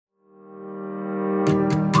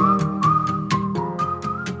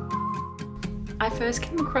first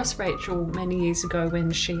came across Rachel many years ago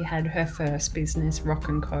when she had her first business, Rock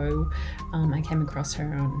and Co. I came across her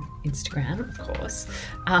on Instagram, of course,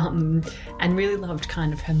 and really loved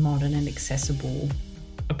kind of her modern and accessible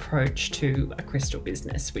approach to a crystal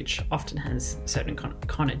business, which often has certain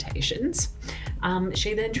connotations.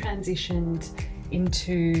 She then transitioned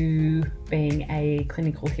into being a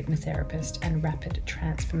clinical hypnotherapist and rapid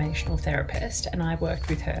transformational therapist, and I worked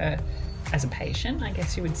with her as a patient, I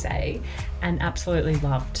guess you would say, and absolutely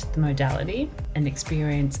loved the modality and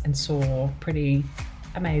experience and saw pretty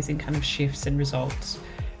amazing kind of shifts and results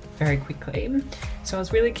very quickly. So I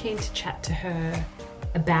was really keen to chat to her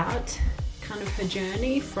about kind of her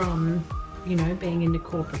journey from, you know, being in the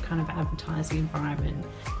corporate kind of advertising environment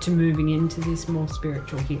to moving into this more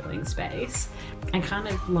spiritual healing space, and kind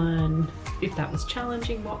of learn if that was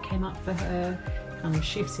challenging, what came up for her, kind of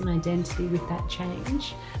shifts in identity with that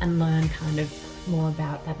change, and learn kind of more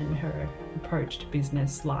about that and her approach to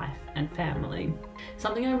business, life and family.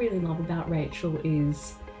 Something I really love about Rachel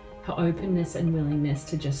is her openness and willingness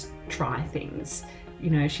to just try things.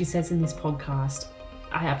 You know, she says in this podcast,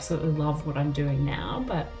 I absolutely love what I'm doing now,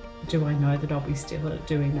 but do I know that I'll be still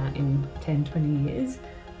doing that in 10, 20 years?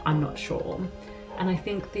 I'm not sure. And I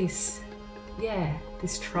think this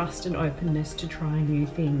trust and openness to trying new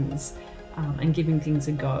things and giving things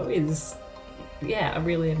a go is, a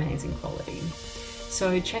really amazing quality.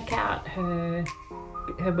 So check out her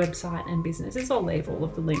website and businesses. I'll leave all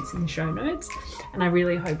of the links in the show notes. And I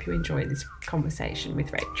really hope you enjoy this conversation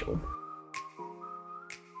with Rachel.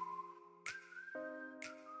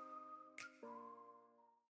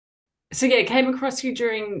 So came across you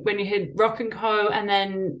during when you had Rock and Co, and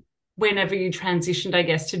then whenever you transitioned, I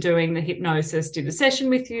guess, to doing the hypnosis, did a session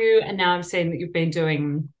with you, and now I've seen that you've been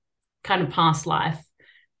doing kind of past life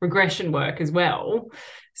regression work as well.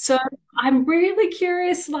 So I'm really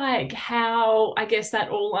curious, like, how, I guess, that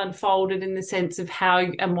all unfolded in the sense of how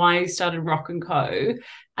and why you started Rock and Co,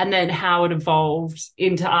 and then how it evolved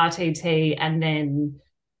into RTT and then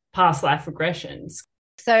past life regressions.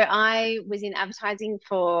 So I was in advertising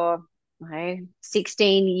for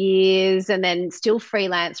 16 years, and then still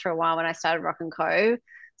freelance for a while when I started Rock and Co.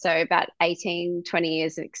 So about 18, 20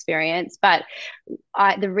 years of experience. But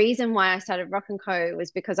the reason why I started Rock and Co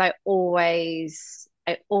was because I always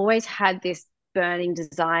had this burning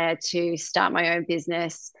desire to start my own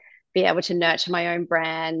business, be able to nurture my own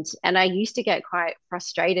brand. And I used to get quite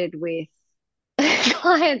frustrated with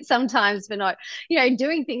clients sometimes for not,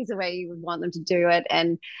 doing things the way you would want them to do it.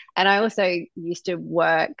 And I also used to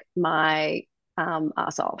work my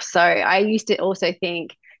ass off. So I used to also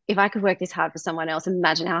think, if I could work this hard for someone else,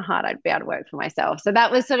 imagine how hard I'd be able to work for myself. So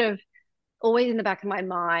that was sort of always in the back of my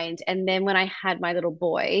mind. And then when I had my little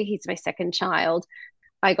boy, he's my second child,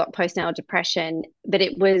 I got postnatal depression, but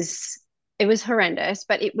it was horrendous,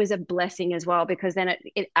 but it was a blessing as well, because then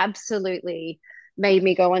it absolutely made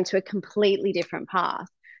me go onto a completely different path.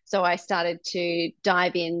 So I started to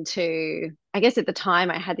dive into, I guess at the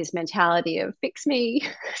time I had this mentality of fix me,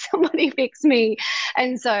 somebody fix me.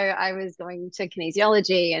 And so I was going to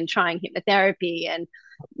kinesiology and trying hypnotherapy and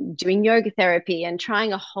doing yoga therapy and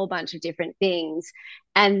trying a whole bunch of different things.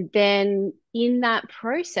 And then in that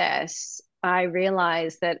process, I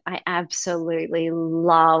realized that I absolutely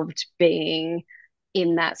loved being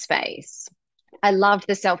in that space. I loved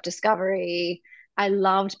the self-discovery. I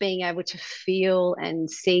loved being able to feel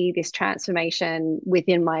and see this transformation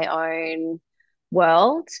within my own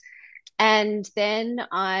world. And then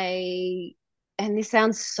and this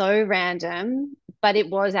sounds so random, but it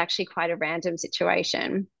was actually quite a random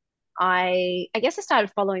situation. I guess I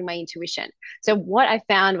started following my intuition. So what I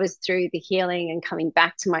found was through the healing and coming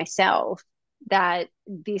back to myself, that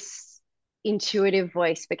this intuitive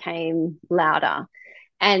voice became louder.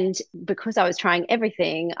 And because I was trying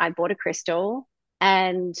everything, I bought a crystal.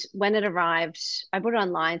 And when it arrived, I bought it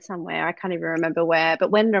online somewhere. I can't even remember where.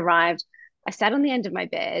 But when it arrived, I sat on the end of my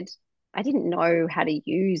bed. I didn't know how to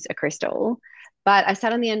use a crystal, but I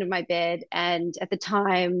sat on the end of my bed. And at the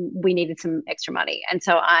time, we needed some extra money. And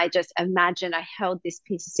so I just imagined, I held this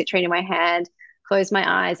piece of citrine in my hand, closed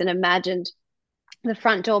my eyes, and imagined the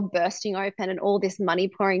front door bursting open and all this money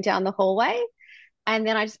pouring down the hallway. And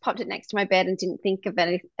then I just popped it next to my bed and didn't think of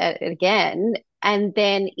it again. And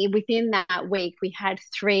then within that week, we had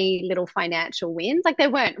 3 little financial wins. Like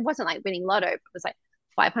it wasn't like winning lotto, but it was like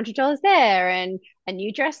 $500 there and a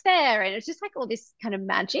new dress there. And it's just like all this kind of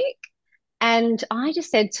magic. And I just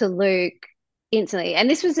said to Luke instantly, and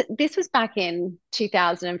this was back in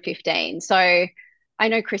 2015. So I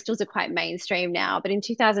know crystals are quite mainstream now, but in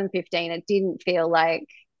 2015, it didn't feel like,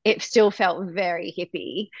 it still felt very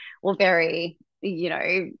hippie or very,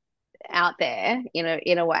 out there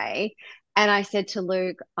in a way. And I said to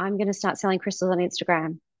Luke, I'm going to start selling crystals on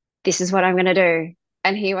Instagram. This is what I'm going to do.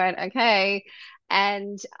 And he went, okay.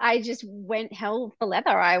 And I just went hell for leather.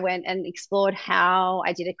 I went and explored how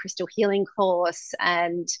I did a crystal healing course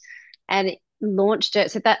and launched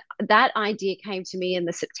it. So that idea came to me in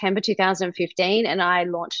the September 2015, and I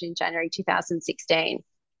launched in January 2016.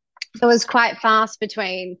 So it was quite fast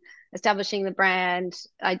between establishing the brand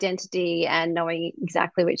identity and knowing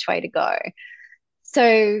exactly which way to go.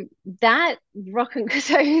 So that rock and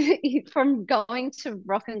so from going to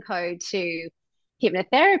rock and co to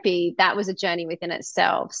hypnotherapy, that was a journey within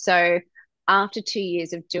itself. So after 2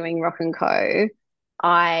 years of doing rock and co,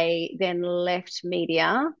 I then left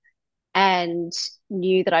media and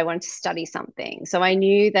knew that I wanted to study something. So I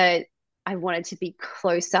knew that I wanted to be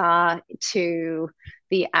closer to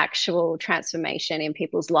the actual transformation in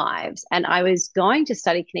people's lives. And I was going to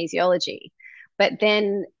study kinesiology. But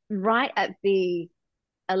then, right at the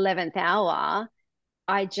 11th hour,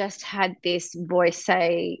 I just had this voice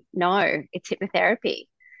say, no, it's hypnotherapy.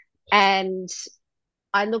 And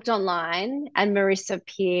I looked online, and Marissa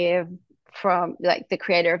Peer, from like the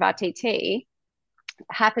creator of RTT,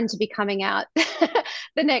 happened to be coming out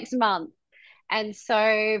the next month. And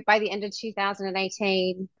so by the end of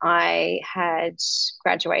 2018, I had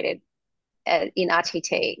graduated in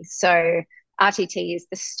RTT. So RTT is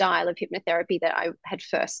the style of hypnotherapy that I had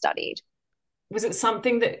first studied. Was it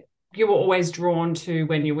something that you were always drawn to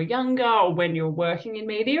when you were younger or when you were working in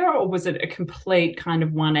media, or was it a complete kind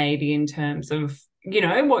of 180 in terms of,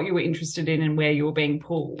 what you were interested in and where you were being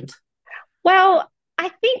pulled? Well, I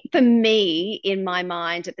think for me, in my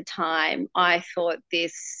mind at the time, I thought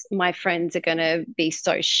my friends are going to be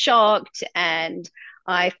so shocked. And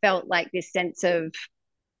I felt like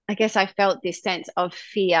I felt this sense of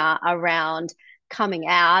fear around coming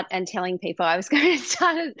out and telling people I was going to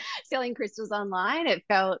start selling crystals online. It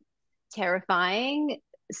felt terrifying.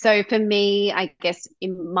 So for me, I guess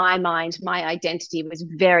in my mind, my identity was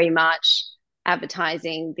very much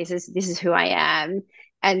advertising. This is who I am.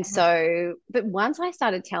 And so, but once I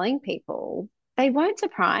started telling people, they weren't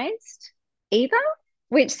surprised either,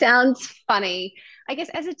 which sounds funny. I guess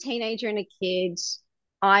as a teenager and a kid,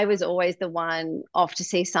 I was always the one off to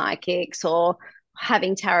see psychics or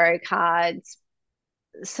having tarot cards.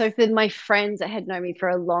 So for my friends that had known me for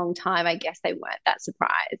a long time, I guess they weren't that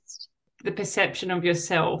surprised. The perception of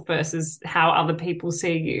yourself versus how other people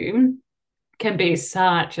see you can be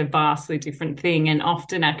such a vastly different thing. And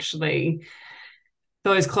often, actually,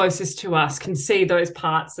 those closest to us can see those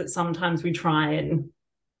parts that sometimes we try and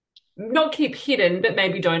not keep hidden, but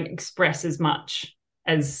maybe don't express as much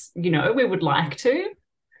as, we would like to.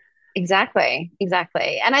 Exactly,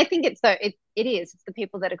 exactly. And I think it's the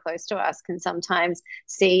people that are close to us can sometimes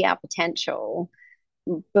see our potential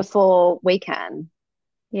before we can.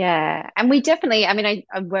 Yeah. And we definitely, I mean,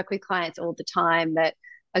 I work with clients all the time that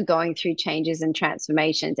are going through changes and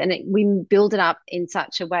transformations, and we build it up in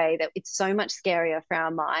such a way that it's so much scarier for our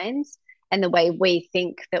minds and the way we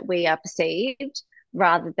think that we are perceived,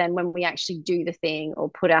 rather than when we actually do the thing or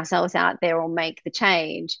put ourselves out there or make the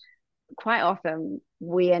change. Quite often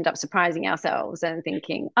we end up surprising ourselves and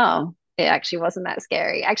thinking, oh, it actually wasn't that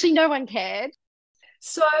scary. Actually, no one cared.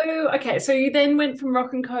 So, okay, so you then went from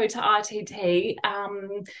Rock and Co to RTT.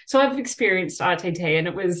 So I've experienced RTT and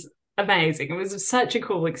it was amazing. It was such a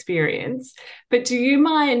cool experience. But do you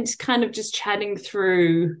mind kind of just chatting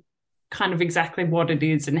through kind of exactly what it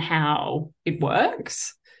is and how it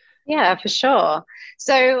works? Yeah, for sure.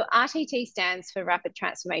 So RTT stands for Rapid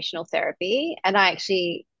Transformational Therapy. And I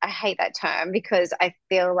hate that term because I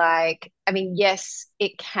feel like, I mean, yes,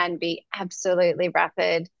 it can be absolutely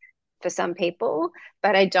rapid for some people,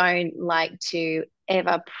 but I don't like to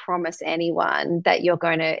ever promise anyone that you're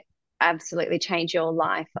going to absolutely change your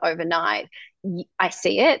life overnight. I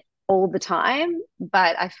see it all the time,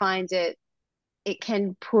 but I find it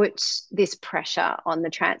can put this pressure on the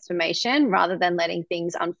transformation rather than letting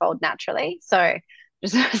things unfold naturally. So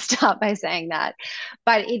just want to start by saying that.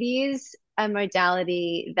 But it is a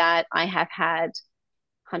modality that I have had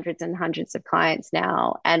hundreds and hundreds of clients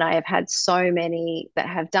now. And I have had so many that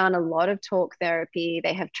have done a lot of talk therapy.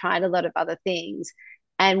 They have tried a lot of other things.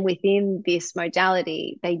 And within this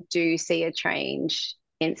modality, they do see a change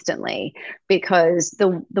instantly, because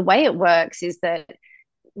the way it works is that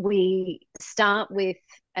we start with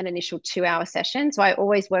an initial 2 hour session. So I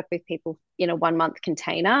always work with people in a 1 month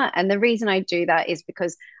container. And the reason I do that is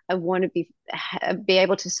because I want to be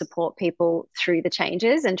able to support people through the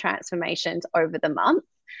changes and transformations over the month.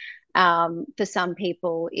 For some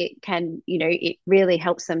people, it can, it really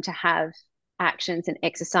helps them to have actions and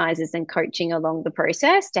exercises and coaching along the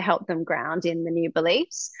process to help them ground in the new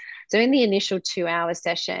beliefs. So in the initial 2 hour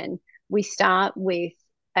session, we start with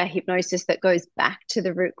a hypnosis that goes back to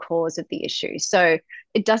the root cause of the issue. So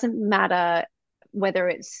it doesn't matter whether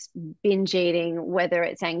it's binge eating, whether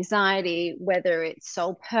it's anxiety, whether it's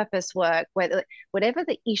soul purpose work, whatever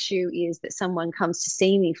the issue is that someone comes to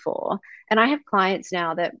see me for. And I have clients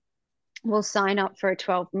now that will sign up for a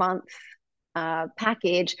 12-month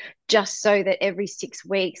package just so that every 6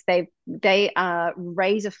 weeks they are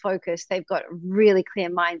razor focused. They've got a really clear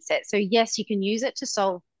mindset. So yes, you can use it to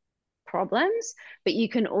solve problems, but you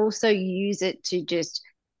can also use it to just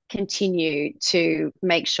continue to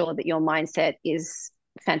make sure that your mindset is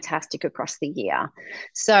fantastic across the year.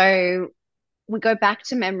 So we go back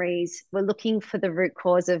to memories. We're looking for the root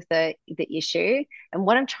cause of the issue. And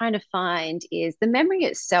what I'm trying to find is the memory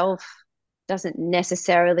itself doesn't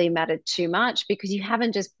necessarily matter too much, because you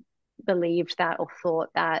haven't just believed that or thought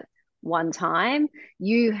that one time.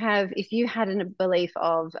 If you had a belief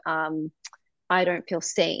of, I don't feel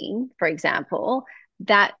seen, for example,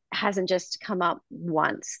 that hasn't just come up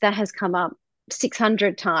once, that has come up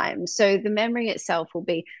 600 times. So the memory itself will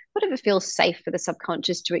be whatever feels safe for the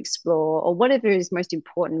subconscious to explore, or whatever is most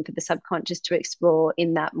important for the subconscious to explore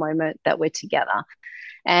in that moment that we're together.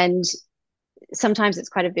 And sometimes it's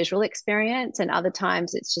quite a visual experience, and other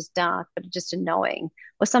times it's just dark, but just a knowing.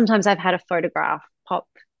 Or sometimes I've had a photograph pop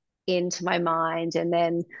into my mind, and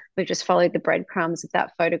then we've just followed the breadcrumbs of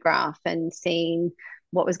that photograph and seen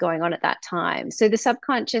what was going on at that time. So the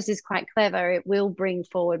subconscious is quite clever. It will bring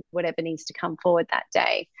forward whatever needs to come forward that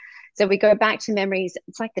day. So we go back to memories.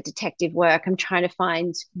 It's like the detective work. I'm trying to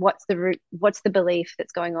find what's the root, what's the belief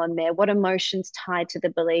that's going on there, what emotions tied to the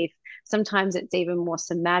belief. Sometimes it's even more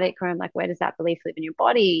somatic, where I'm like, where does that belief live in your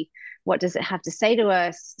body? What does it have to say to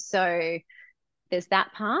us? So there's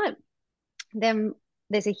that part. Then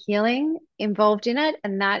there's a healing involved in it,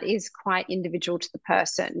 and that is quite individual to the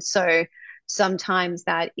person. So sometimes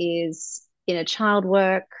that is inner child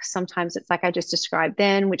work. Sometimes it's like I just described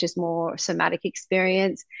then, which is more somatic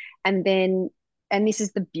experience. And then, and this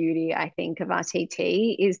is the beauty, I think, of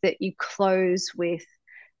RTT, is that you close with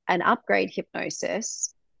an upgrade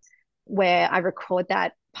hypnosis where I record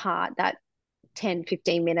that part, that 10,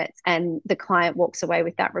 15 minutes, and the client walks away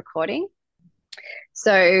with that recording.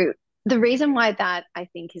 So the reason why that, I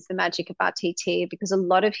think, is the magic of RTT, because a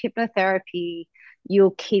lot of hypnotherapy,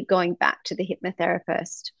 you'll keep going back to the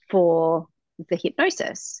hypnotherapist for the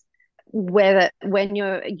hypnosis. Whether when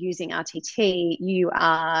you're using RTT, you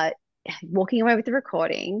are walking away with the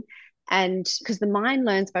recording, and because the mind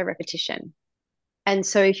learns by repetition. And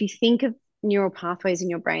so if you think of neural pathways in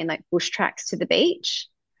your brain like bush tracks to the beach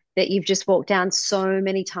that you've just walked down so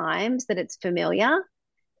many times that it's familiar,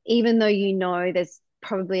 even though you know there's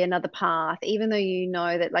probably another path, even though you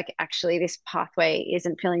know that like actually this pathway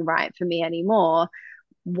isn't feeling right for me anymore,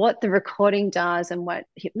 what the recording does and what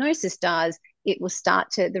hypnosis does, it will start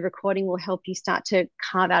to, the recording will help you start to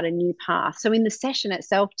carve out a new path. So in the session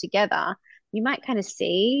itself together, you might kind of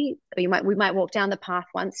see, or we might walk down the path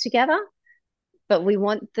once together, but we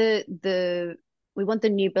want the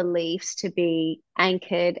new beliefs to be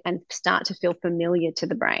anchored and start to feel familiar to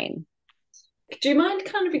the brain. Do you mind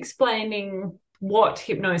kind of explaining what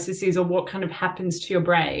hypnosis is, or what kind of happens to your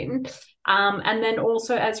brain? And then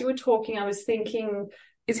also, as you were talking, I was thinking,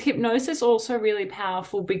 is hypnosis also really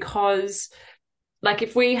powerful? Because like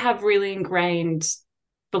if we have really ingrained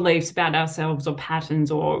beliefs about ourselves or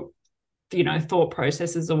patterns or, you know, thought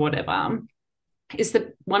processes or whatever, is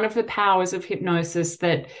the one of the powers of hypnosis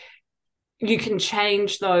that you can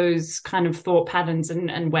change those kind of thought patterns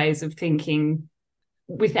and ways of thinking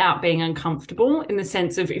without being uncomfortable, in the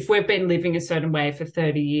sense of if we've been living a certain way for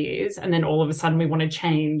 30 years and then all of a sudden we want to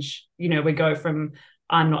change, you know, we go from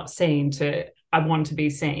I'm not seen to I want to be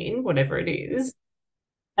seen, whatever it is,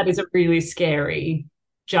 that is a really scary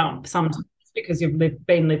jump sometimes, because you've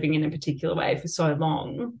been living in a particular way for so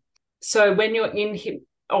long. So when you're in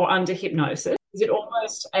or under hypnosis, is it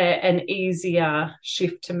almost an easier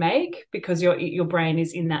shift to make because your brain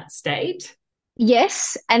is in that state?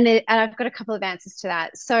 Yes, and I've got a couple of answers to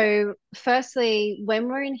that. So, firstly, when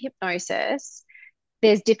we're in hypnosis,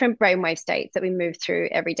 there's different brainwave states that we move through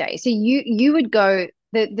every day. So you would go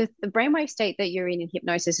the brainwave state that you're in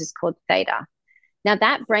hypnosis is called theta. Now,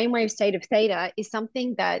 that brainwave state of theta is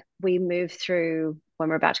something that we move through when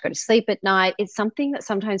we're about to go to sleep at night. It's something that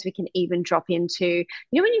sometimes we can even drop into. You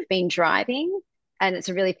know, when you've been driving and it's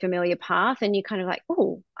a really familiar path and you kind of like,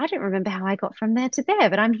 oh, I don't remember how I got from there to there,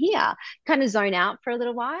 but I'm here. Kind of zone out for a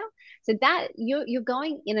little while. So that you're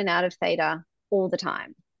going in and out of theta all the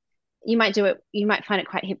time. you might do it, you might find it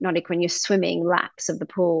quite hypnotic when you're swimming laps of the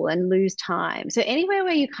pool and lose time. So anywhere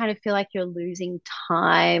where you kind of feel like you're losing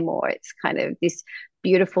time, or it's kind of this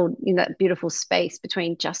beautiful, beautiful space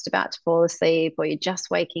between just about to fall asleep or you're just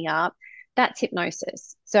waking up, that's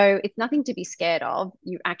hypnosis. So it's nothing to be scared of.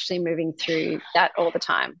 You're actually moving through that all the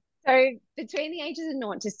time. So between the ages of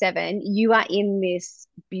 0 to 7, you are in this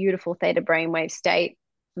beautiful theta brainwave state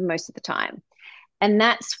for most of the time. And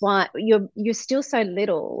that's why you're still so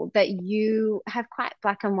little that you have quite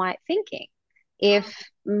black and white thinking. If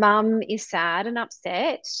mum is sad and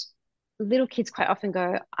upset, little kids quite often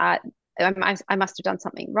go, I must have done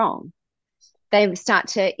something wrong. They start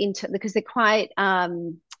to because they're quite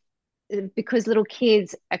because little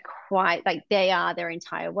kids are quite like they are their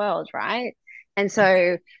entire world, right? And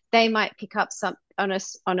so they might pick up some on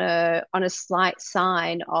a slight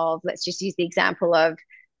sign of, let's just use the example of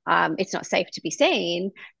it's not safe to be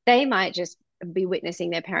seen. They might just be witnessing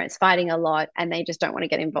their parents fighting a lot, and they just don't want to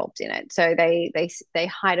get involved in it. So they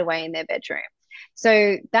hide away in their bedroom.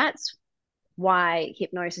 So that's why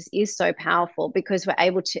hypnosis is so powerful, because we're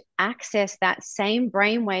able to access that same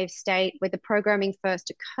brainwave state where the programming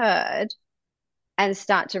first occurred and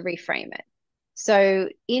start to reframe it. So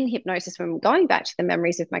in hypnosis, when I'm going back to the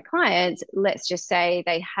memories of my clients, let's just say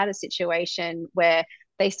they had a situation where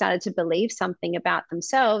they started to believe something about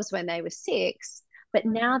themselves when they were 6, but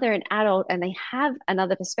now they're an adult and they have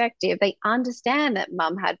another perspective. They understand that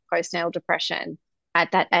mum had postnatal depression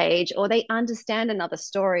at that age, or they understand another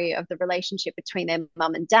story of the relationship between their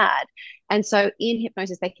mum and dad. And so in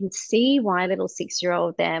hypnosis, they can see why little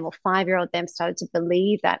 6-year-old them or 5-year-old them started to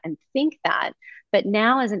believe that and think that. But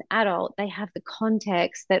now as an adult, they have the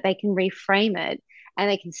context that they can reframe it, and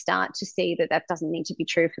they can start to see that that doesn't need to be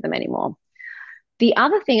true for them anymore. The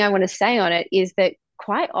other thing I want to say on it is that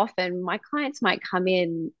quite often my clients might come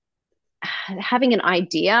in having an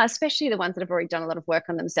idea, especially the ones that have already done a lot of work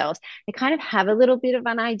on themselves. They kind of have a little bit of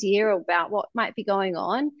an idea about what might be going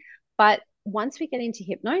on. But once we get into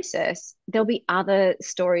hypnosis, there'll be other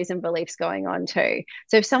stories and beliefs going on too.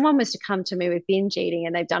 So if someone was to come to me with binge eating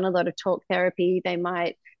and they've done a lot of talk therapy, they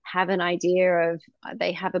might have an idea of,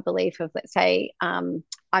 they have a belief of, let's say, I'm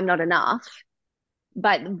not enough.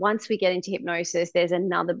 But once we get into hypnosis, there's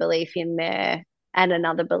another belief in there and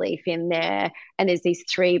another belief in there. And there's these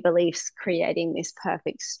 3 beliefs creating this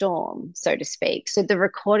perfect storm, so to speak. So the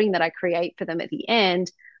recording that I create for them at the end,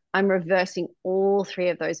 I'm reversing all 3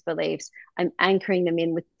 of those beliefs. I'm anchoring them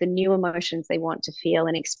in with the new emotions they want to feel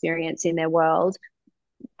and experience in their world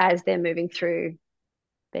as they're moving through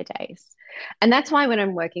their days. And that's why when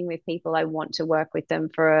I'm working with people, I want to work with them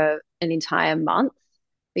for an entire month,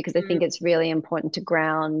 because I think it's really important to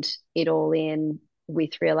ground it all in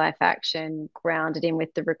with real life action, ground it in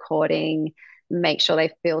with the recording, make sure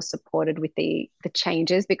they feel supported with the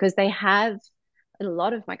changes, because they have, a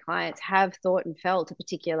lot of my clients have thought and felt a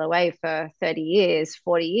particular way for 30 years,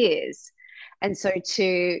 40 years. And so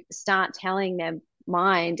to start telling their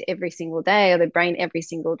mind every single day, or their brain every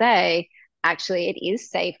single day, actually it is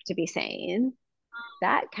safe to be seen,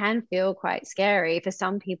 that can feel quite scary. For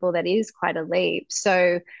some people, that is quite a leap.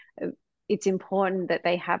 So it's important that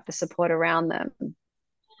they have the support around them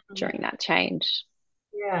during that change.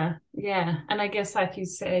 Yeah, yeah. And I guess, like you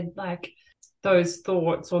said, like those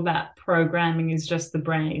thoughts or that programming is just the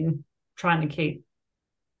brain trying to keep,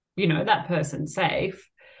 that person safe.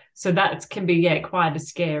 So that can be, yeah, quite a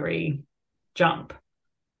scary jump for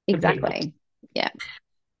people. Exactly. Yeah.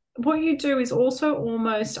 What you do is also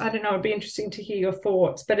almost, I don't know, it'd be interesting to hear your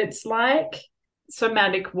thoughts, but it's like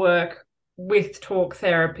somatic work with talk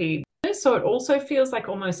therapy. So it also feels like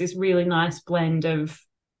almost this really nice blend of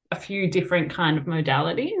a few different kind of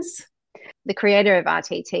modalities. The creator of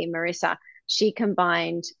RTT, Marissa, she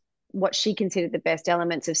combined what she considered the best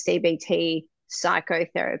elements of CBT,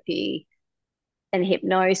 psychotherapy, and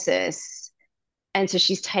hypnosis. And so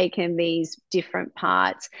she's taken these different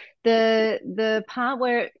parts. The part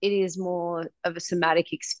where it is more of a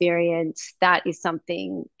somatic experience, that is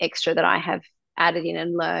something extra that I have added in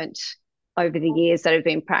and learnt over the years that I've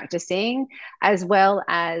been practicing, as well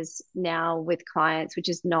as now with clients, which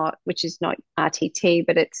is not RTT,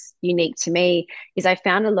 but it's unique to me, is I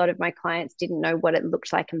found a lot of my clients didn't know what it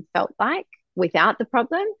looked like and felt like without the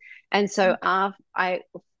problem. And so I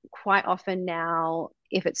quite often now,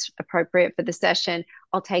 if it's appropriate for the session,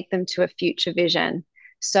 I'll take them to a future vision.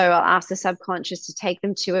 So I'll ask the subconscious to take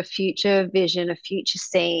them to a future vision, a future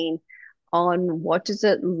scene on what does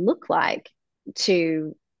it look like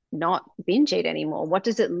to not binge eat anymore? What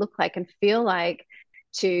does it look like and feel like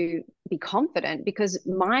to be confident? Because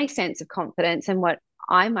my sense of confidence and what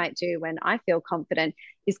I might do when I feel confident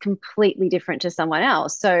is completely different to someone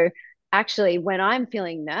else. So actually, when I'm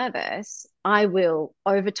feeling nervous, I will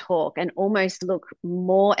overtalk and almost look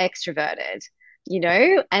more extroverted,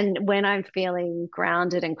 and when I'm feeling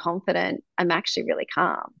grounded and confident, I'm actually really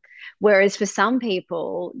calm. Whereas for some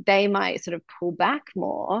people, they might sort of pull back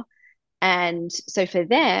more. And so for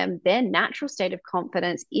them, their natural state of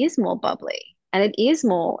confidence is more bubbly and it is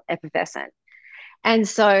more effervescent. And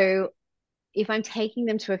so if I'm taking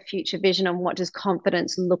them to a future vision on what does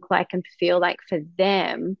confidence look like and feel like for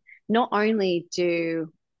them, not only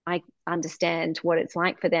do I understand what it's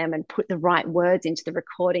like for them and put the right words into the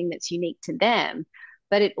recording that's unique to them,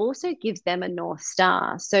 but it also gives them a North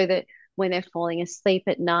Star so that when they're falling asleep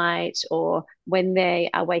at night or when they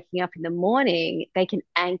are waking up in the morning, they can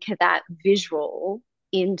anchor that visual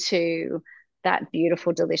into that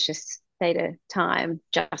beautiful, delicious theta time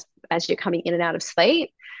just as you're coming in and out of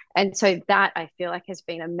sleep. And so that I feel like has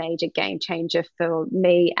been a major game changer for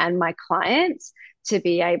me and my clients to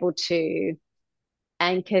be able to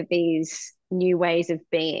anchor these new ways of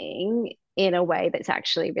being in a way that's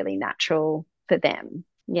actually really natural for them.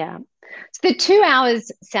 Yeah. So the 2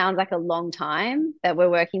 hours sounds like a long time that we're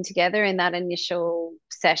working together in that initial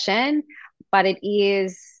session, but I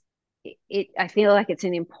feel like it's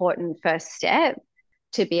an important first step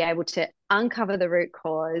to be able to uncover the root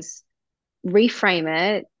cause, reframe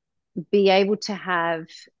it, be able to have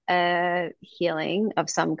a healing of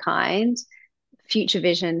some kind, future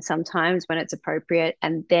vision sometimes when it's appropriate,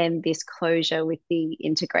 and then this closure with the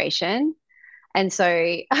integration. And so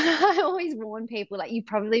I always warn people like, you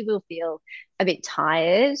probably will feel a bit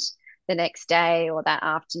tired the next day or that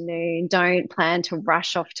afternoon. Don't plan to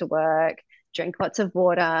rush off to work, drink lots of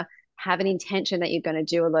water, have an intention that you're going to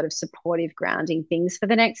do a lot of supportive grounding things for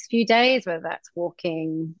the next few days, whether that's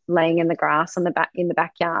walking, laying in the grass on the back in the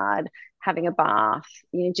backyard, having a bath.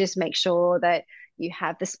 Just make sure that you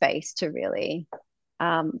have the space to really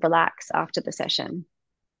relax after the session.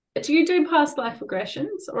 Do you do past life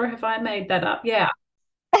regressions or have I made that up? Yeah.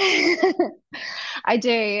 I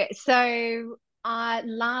do. So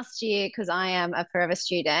last year, because I am a forever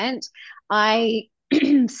student, I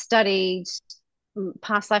studied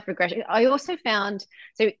past life regression. I also found,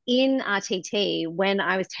 so in RTT, when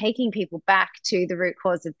I was taking people back to the root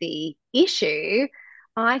cause of the issue,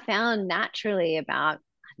 I found naturally about,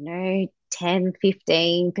 I don't know, 10,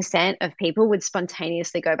 15% of people would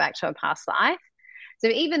spontaneously go back to a past life. So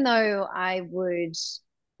even though I would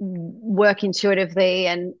work intuitively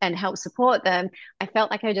and help support them, I felt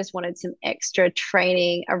like I just wanted some extra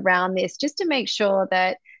training around this just to make sure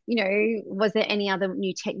that, was there any other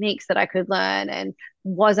new techniques that I could learn? And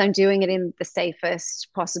was I doing it in the safest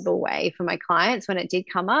possible way for my clients when it did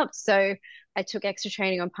come up? So I took extra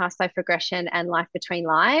training on past life regression and life between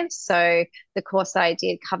lives. So the course that I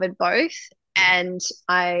did covered both. And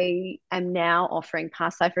I am now offering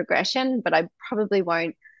past life regression, but I probably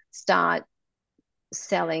won't start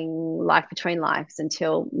selling life between lives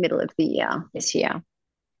until middle of the year this year.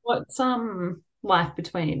 What's life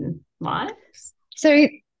between lives? So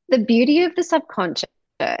the beauty of the subconscious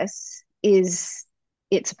is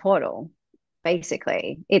it's a portal,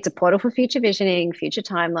 basically. It's a portal for future visioning, future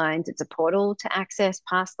timelines. It's a portal to access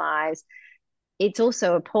past lives. It's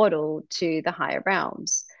also a portal to the higher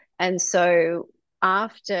realms. And so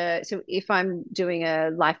if I'm doing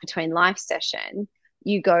a life between life session,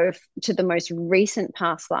 you go to the most recent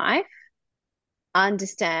past life,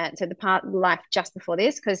 understand so the part life just before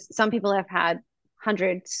this, because some people have had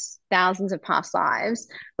hundreds, thousands of past lives,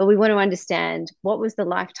 but we want to understand what was the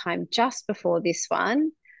lifetime just before this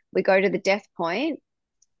one. We go to the death point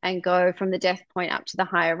and go from the death point up to the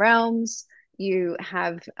higher realms. You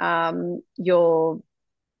have your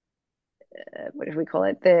what do we call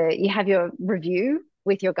it? You have your review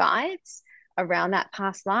with your guides around that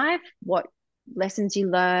past life, what lessons you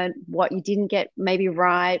learned, what you didn't get maybe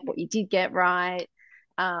right, what you did get right.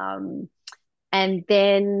 And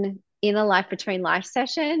then in a life between life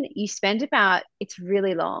session, you spend it's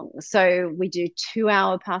really long. So we do 2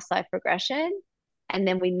 hour past life regression, and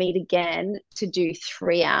then we meet again to do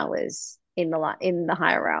 3 hours in the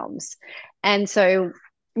higher realms. And so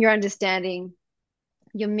you're understanding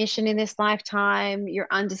your mission in this lifetime, you're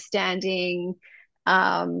understanding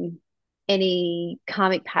any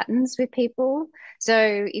karmic patterns with people.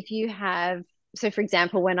 So for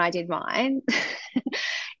example, when I did mine,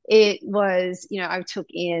 it was, I took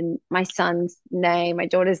in my son's name, my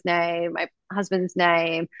daughter's name, my husband's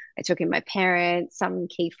name. I took in my parents, some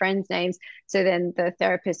key friends' names. So then the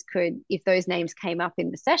therapist could, if those names came up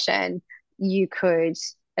in the session, they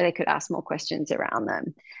could ask more questions around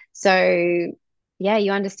them. So yeah,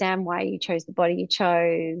 you understand why you chose the body you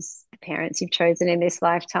chose, the parents you've chosen in this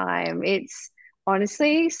lifetime. It's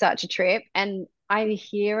honestly such a trip. And I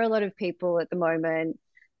hear a lot of people at the moment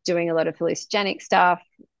doing a lot of hallucinogenic stuff.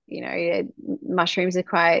 Yeah, mushrooms are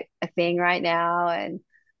quite a thing right now, and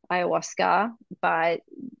ayahuasca. But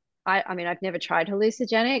I mean, I've never tried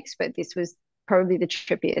hallucinogenics, but this was probably the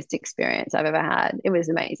trippiest experience I've ever had. It was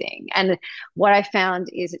amazing. And what I found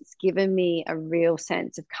is it's given me a real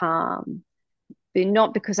sense of calm, but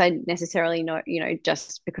not because I necessarily know,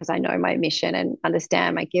 just because I know my mission and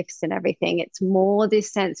understand my gifts and everything. It's more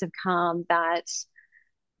this sense of calm that,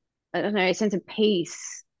 I don't know, a sense of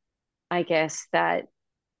peace, I guess, that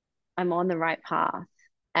I'm on the right path,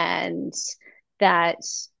 and that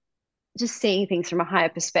just seeing things from a higher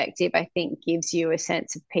perspective, I think gives you a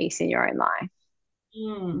sense of peace in your own life.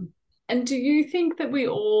 Mm. And do you think that we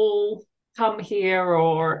all come here,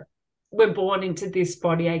 or we're born into this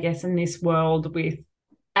body, I guess, in this world with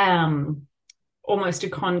um almost a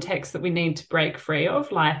context that we need to break free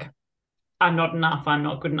of, like I'm not enough, I'm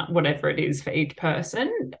not good enough, whatever it is for each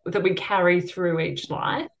person that we carry through each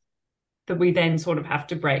life that we then sort of have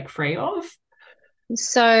to break free of?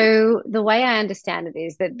 So the way I understand it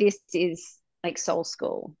is that this is like soul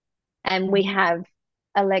school, and we have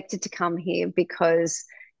elected to come here because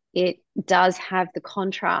it does have the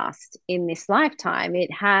contrast in this lifetime.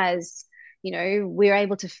 It has, we're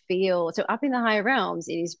able to feel, so up in the higher realms,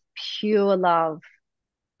 it is pure love,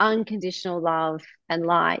 unconditional love and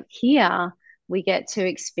light. Here, we get to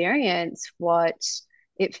experience what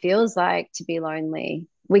it feels like to be lonely.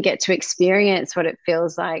 We get to experience what it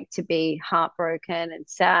feels like to be heartbroken and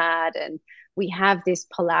sad. And we have this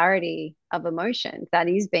polarity of emotions that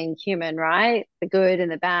is being human, right? The good and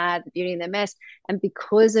the bad, the beauty and the mess. And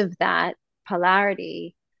because of that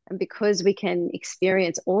polarity, and because we can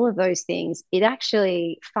experience all of those things, it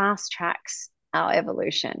actually fast tracks our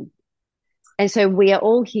evolution. And so we are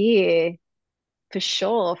all here for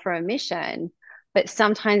sure for a mission, but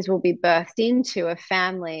sometimes we'll be birthed into a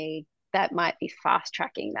family that might be fast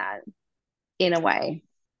tracking that in a way.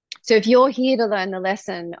 So if you're here to learn the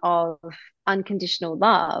lesson of unconditional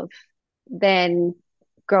love, then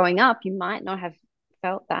growing up, you might not have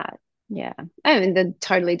felt that. Yeah. I mean, that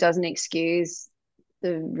totally doesn't excuse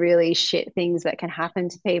the really shit things that can happen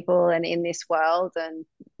to people and in this world.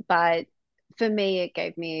 But for me, it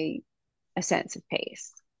gave me a sense of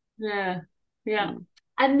peace. Yeah, yeah. Mm.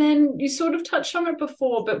 And then you sort of touched on it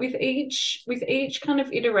before, but with each kind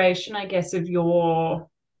of iteration, I guess, of your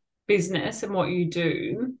business and what you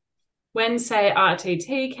do, when say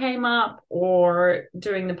RTT came up or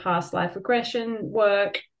doing the past life regression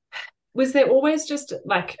work, was there always just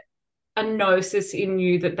like a gnosis in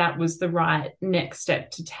you that that was the right next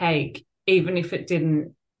step to take, even if it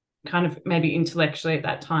didn't kind of maybe intellectually at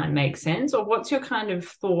that time make sense? Or what's your kind of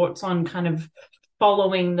thoughts on kind of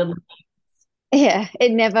following the Yeah,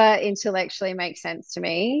 it never intellectually makes sense to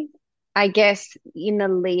me. I guess in the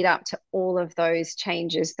lead up to all of those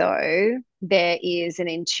changes, though, there is an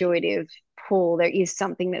intuitive pull. There is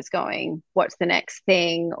something that's going, what's the next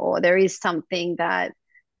thing? Or there is something that,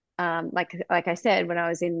 like I said, when I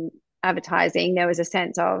was in advertising, there was a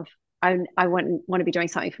sense of I want to be doing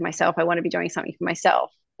something for myself. I want to be doing something for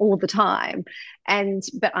myself all the time,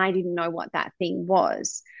 but I didn't know what that thing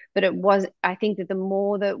was. But it was, I think that the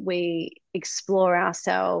more that we explore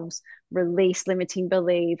ourselves, release limiting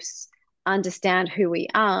beliefs, understand who we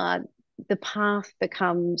are, the path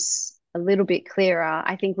becomes a little bit clearer.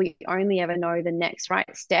 I think we only ever know the next right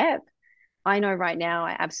step. I know right now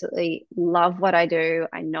I absolutely love what I do.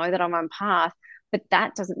 I know that I'm on path, but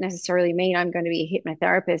that doesn't necessarily mean I'm going to be a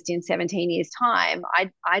hypnotherapist in 17 years' time.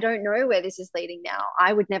 I don't know where this is leading now.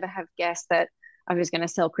 I would never have guessed that I was going to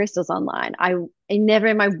sell crystals online. I never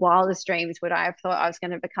in my wildest dreams would I have thought I was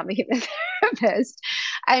going to become a hypnotherapist.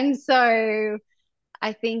 And so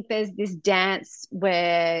I think there's this dance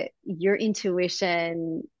where your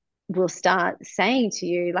intuition will start saying to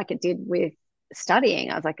you, like it did with studying.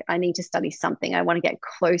 I was like, I need to study something. I want to get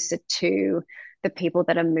closer to the people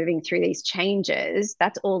that are moving through these changes.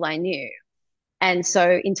 That's all I knew. And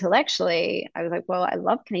so intellectually, I was like, well, I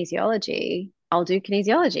love kinesiology. I'll do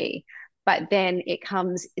kinesiology. But then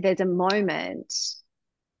there's a moment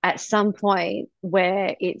at some point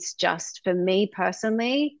where it's just, for me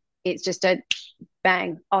personally, it's just a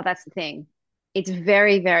bang. Oh, that's the thing. It's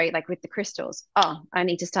very, very like with the crystals. Oh, I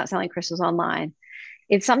need to start selling crystals online.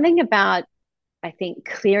 It's something about, I think,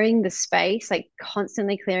 clearing the space, like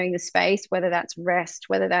constantly clearing the space, whether that's rest,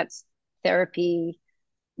 whether that's therapy,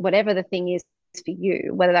 whatever the thing is for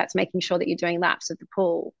you, whether that's making sure that you're doing laps at the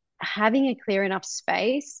pool, having a clear enough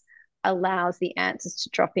space allows the answers to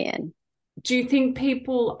drop in. do you think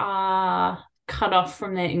people are cut off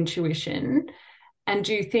from their intuition? And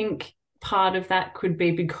do you think part of that could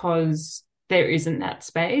be because there isn't that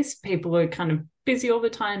space. People are kind of busy all the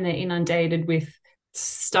time. They're inundated with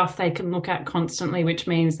stuff they can look at constantly, which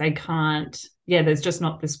means they can't, yeah, there's just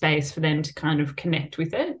not the space for them to kind of connect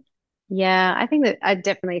with it. Yeah, I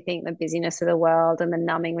definitely think the busyness of the world and the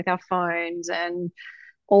numbing with our phones and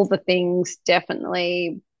all the things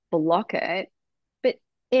definitely block it. But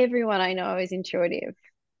everyone I know is intuitive.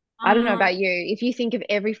 I don't know Um, about you. If you think of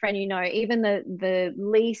every friend you know, even the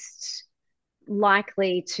least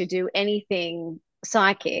likely to do anything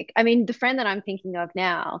psychic. I mean, the friend that I'm thinking of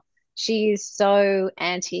now, she is so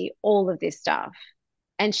anti all of this stuff.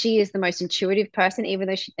 And she is the most intuitive person, even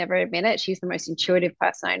though she'd never admit it. She's the most intuitive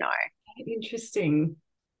person I know. Interesting.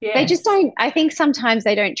 They just Yes. don't, I think sometimes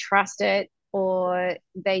they don't trust it or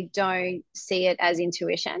they don't see it as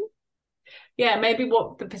intuition. Yeah, maybe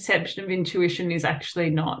what the perception of intuition is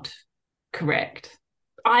actually not correct.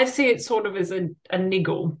 I see it sort of as a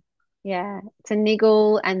niggle. Yeah, it's a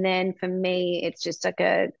niggle. And then for me, it's just like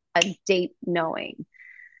a deep knowing.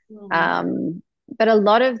 Mm. Um, but a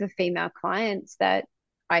lot of the female clients that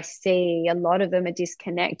I see, a lot of them are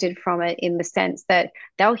disconnected from it in the sense that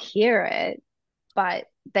they'll hear it, but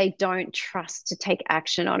they don't trust to take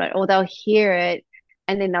action on it, or they'll hear it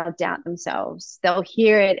and then they'll doubt themselves. They'll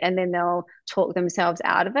hear it and then they'll talk themselves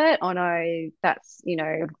out of it. Oh no, that's,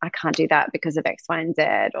 I can't do that because of X, Y, and Z,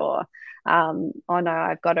 or oh no,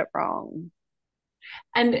 I've got it wrong.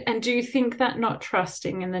 And do you think that not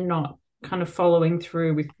trusting and then not kind of following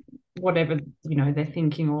through with whatever, they're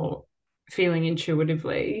thinking or feeling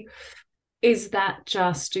intuitively, is that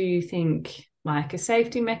just, do you think, like a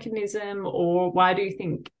safety mechanism, or why do you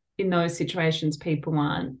think in those situations people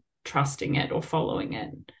aren't trusting it or following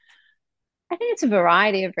it? I think it's a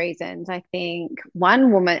variety of reasons. I think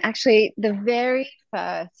one woman, actually, the very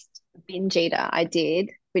first binge eater I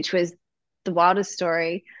did, which was the wildest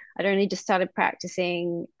story. I'd only just started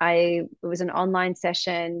practicing. It was an online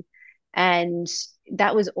session, and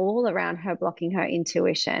that was all around her blocking her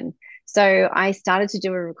intuition. So I started to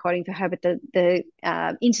do a recording for her, but the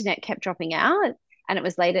internet kept dropping out, and it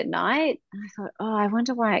was late at night. And I thought, oh, I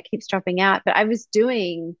wonder why it keeps dropping out. But I was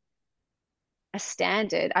doing a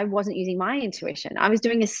standard. I wasn't using my intuition. I was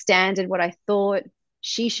doing a standard, what I thought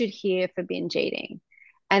she should hear for binge eating.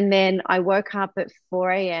 And then I woke up at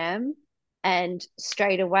 4 a.m. and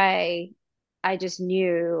straight away I just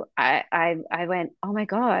knew I went, oh my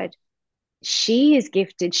God, she is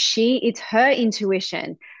gifted. It's her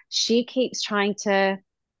intuition. She keeps trying to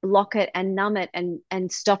block it and numb it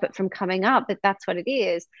and stop it from coming up, but that's what it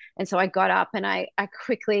is. And so I got up and I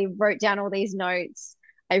quickly wrote down all these notes.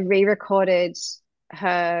 I re-recorded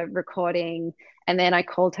her recording, and then I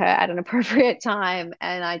called her at an appropriate time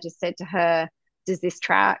and I just said to her, does this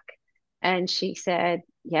track? And she said,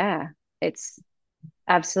 yeah, it's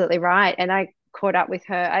absolutely right. And I caught up with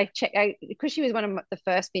her. Because she was one of the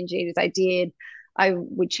first binge eaters I did. I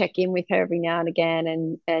would check in with her every now and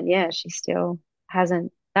again, and yeah, she still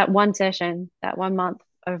hasn't. That one session, that 1 month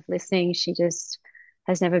of listening, she just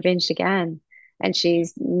has never binged again, and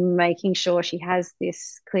she's making sure she has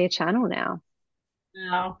this clear channel now.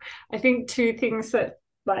 Now, I think two things that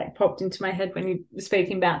like popped into my head when you were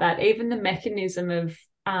speaking about that, even the mechanism of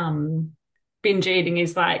binge eating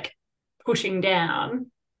is like pushing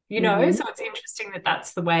down, Mm-hmm. so it's interesting that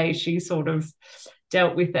that's the way she sort of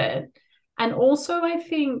dealt with it. And also, I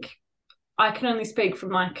think I can only speak from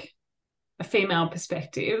like a female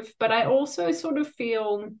perspective, but I also sort of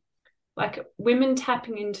feel like women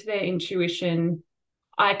tapping into their intuition,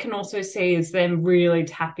 I can also see as them really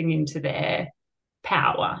tapping into their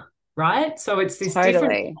power, right? So it's this different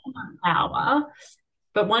Totally. form of power,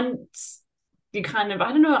 but once you kind of,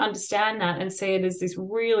 I don't know, understand that and see it as this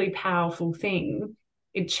really powerful thing,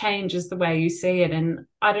 it changes the way you see it. And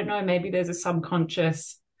I don't know, maybe there's a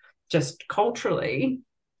subconscious, just culturally,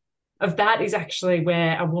 of that is actually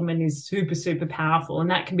where a woman is super, super powerful.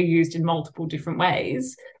 And that can be used in multiple different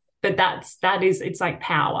ways. But it's like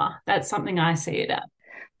power. That's something I see it as.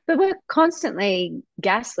 But we're constantly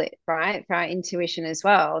gaslit, right, for our intuition as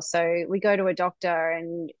well. So we go to a doctor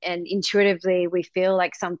and intuitively we feel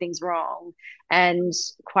like something's wrong. And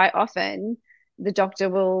quite often the doctor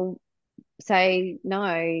will say,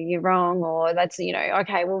 no, you're wrong, or that's,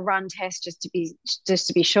 okay, we'll run tests just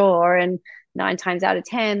to be sure. And 9 times out of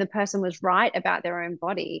 10, the person was right about their own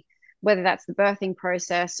body. Whether that's the birthing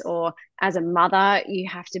process or as a mother, you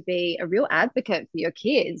have to be a real advocate for your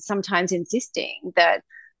kids, sometimes insisting that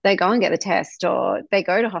they go and get a test or they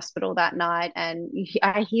go to hospital that night. And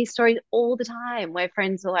I hear stories all the time where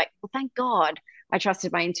friends are like, well, thank God I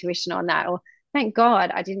trusted my intuition on that. Or thank God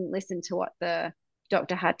I didn't listen to what the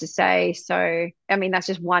doctor had to say. So, I mean, that's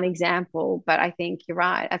just one example, but I think you're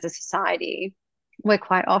right. As a society, we're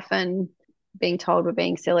quite often being told we're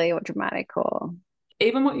being silly or dramatic or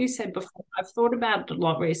Even what you said before, I've thought about it a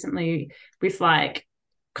lot recently with like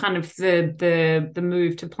kind of the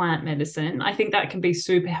move to plant medicine. I think that can be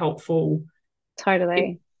super helpful in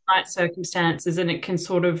totally. the right circumstances, and it can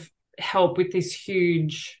sort of help with this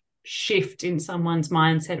huge shift in someone's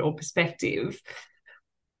mindset or perspective.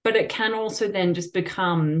 But it can also then just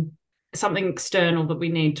become something external that we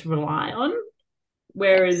need to rely on. Yes,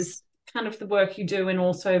 Whereas kind of the work you do and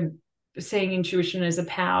also seeing intuition as a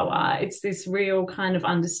power, it's this real kind of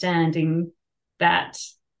understanding that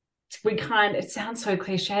we kind it sounds so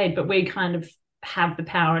cliched, but we kind of have the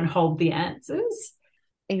power and hold the answers.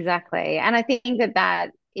 exactly. And I think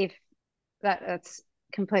that if that's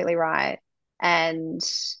completely right. And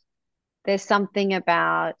there's something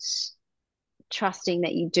about trusting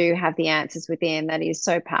that you do have the answers within that is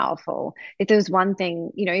so powerful. If there was one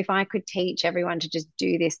thing, if I could teach everyone to just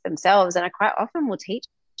do this themselves, and I quite often will teach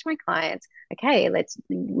my clients, okay, let's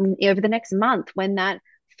over the next month, when that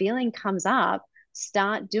feeling comes up,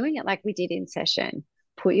 start doing it like we did in session.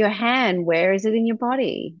 Put your hand, where is it in your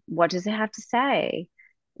body? What does it have to say?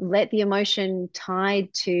 Let the emotion tied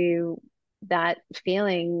to that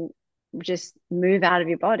feeling just move out of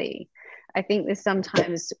your body. I think there's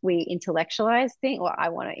sometimes we intellectualize things, or I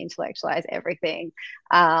want to intellectualize everything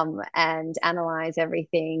and analyze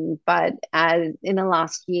everything. But as in the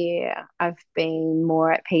last year, I've been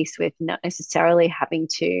more at peace with not necessarily having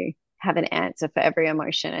to have an answer for every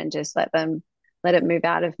emotion and just let it move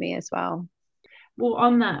out of me as well. Well,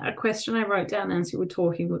 on that, a question I wrote down as you were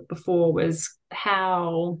talking before was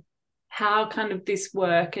how kind of this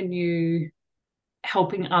work and you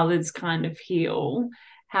helping others kind of heal,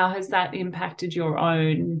 how has that impacted your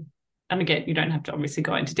own, and again, you don't have to obviously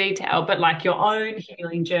go into detail, but like your own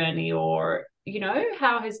healing journey, or,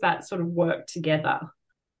 how has that sort of worked together?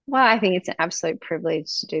 Well, I think it's an absolute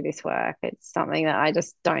privilege to do this work. It's something that I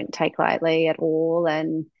just don't take lightly at all.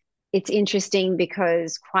 And it's interesting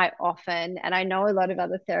because quite often, and I know a lot of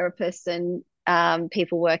other therapists and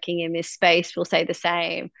people working in this space will say the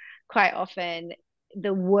same, quite often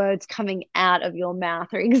the words coming out of your mouth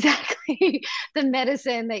are exactly the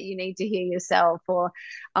medicine that you need to hear yourself. Or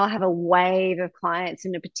I'll have a wave of clients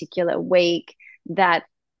in a particular week that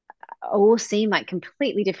all seem like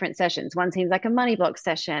completely different sessions. One seems like a money block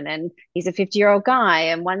session, and he's a 50-year-old guy,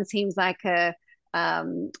 and one seems like a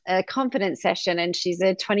confidence session, and she's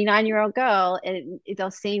a 29-year-old girl. And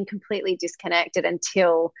they'll seem completely disconnected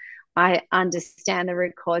until I understand the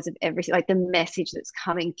root cause of everything, like the message that's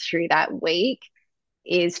coming through that week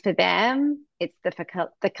is for them, it's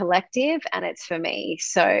the collective, and it's for me.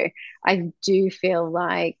 So I do feel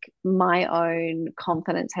like my own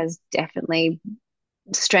confidence has definitely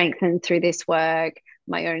strengthened through this work,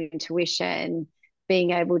 my own intuition, being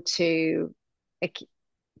able to,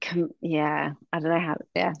 yeah, I don't know how,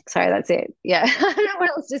 yeah, sorry, that's it. Yeah, I don't know what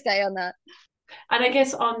else to say on that. And I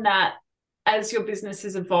guess on that, as your business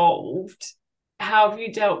has evolved, how have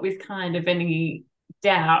you dealt with kind of any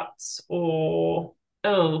doubts or,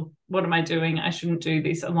 oh, what am I doing? I shouldn't do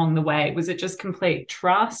this along the way? Was it just complete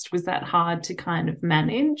trust? Was that hard to kind of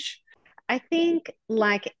manage? I think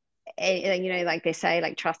like they say,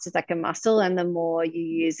 like trust is like a muscle, and the more you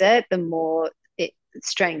use it, the more it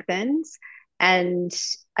strengthens. And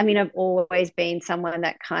I mean, I've always been someone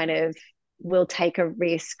that kind of will take a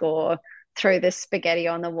risk or throw the spaghetti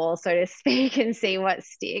on the wall, so to speak, and see what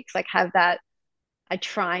sticks. Like have that, I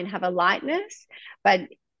try and have a lightness. But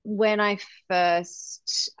when I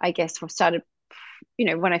first, I guess, started,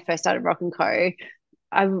 when I first started Rock and Co,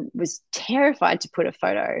 I was terrified to put a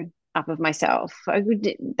photo up of myself.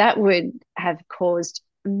 That would have caused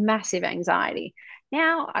massive anxiety.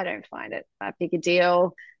 Now I don't find it that big a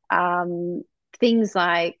deal. Um, Things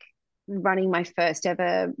like running my first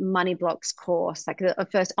ever money blocks course, like a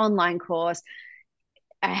first online course,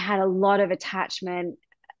 I had a lot of attachment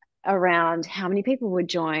around how many people would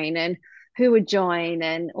join and who would join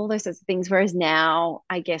and all those sorts of things. Whereas now,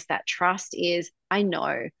 I guess that trust is I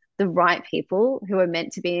know the right people who are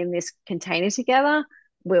meant to be in this container together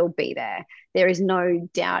will be there. There is no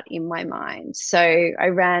doubt in my mind. So I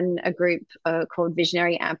ran a group called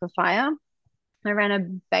Visionary Amplifier. I ran a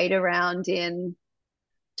beta round in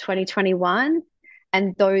 2021,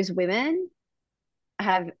 and those women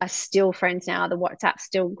are still friends now. The WhatsApp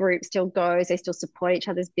still group still goes. They still support each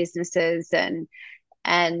other's businesses, and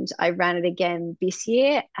I ran it again this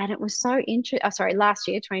year, and it was so interesting. Oh, sorry, last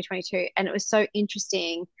year, 2022, and it was so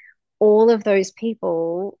interesting. All of those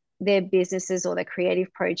people, their businesses or their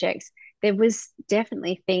creative projects there was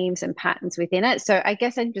definitely themes and patterns within it. So I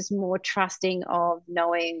guess I'm just more trusting of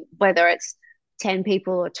knowing whether it's 10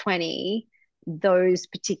 people or 20, those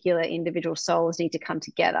particular individual souls need to come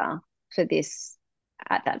together for this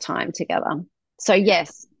at that time together. So Yeah.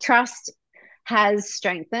 yes, trust has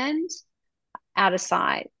strengthened out of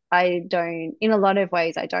sight. I don't, in a lot of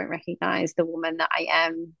ways, I don't recognize the woman that I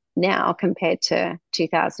am now compared to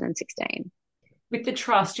 2016. With the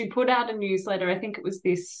trust, you put out a newsletter, I think it was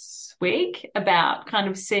this week, about kind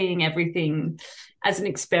of seeing everything as an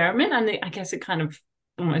experiment. And I guess it kind of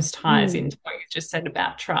almost ties Mm. into what you just said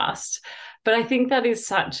about trust. But I think that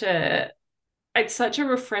is it's such a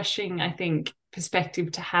refreshing, I think,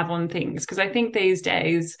 perspective to have on things. Because I think these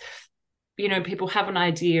days, people have an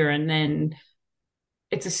idea and then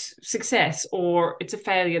it's a success or it's a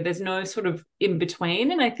failure. There's no sort of in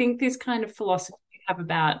between. And I think this kind of philosophy you have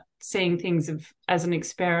about seeing things as an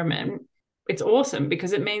experiment, it's awesome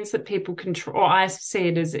because it means that people can try, or I see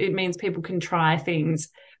it as it means people can try things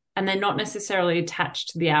and they're not necessarily attached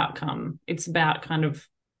to the outcome. It's about kind of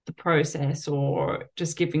the process or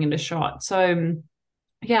just giving it a shot. So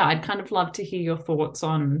yeah, I'd kind of love to hear your thoughts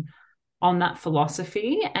on that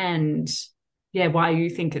philosophy and yeah, why you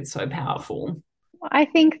think it's so powerful. I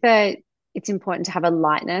think that it's important to have a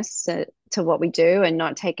lightness to what we do and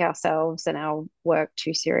not take ourselves and our work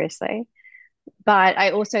too seriously. But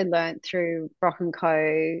I also learned through Rock and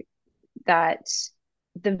Co that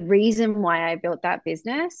the reason why I built that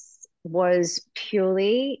business was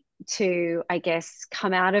purely to, I guess,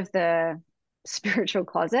 come out of the spiritual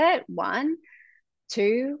closet, one,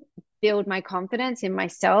 two, build my confidence in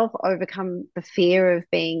myself, overcome the fear of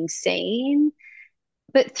being seen.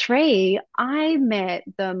 But three, I met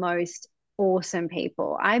the most awesome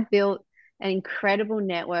people. I built an incredible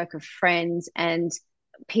network of friends and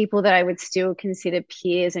people that I would still consider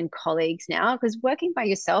peers and colleagues now, because working by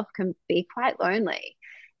yourself can be quite lonely.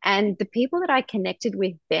 And the people that I connected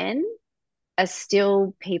with then are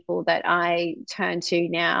still people that I turn to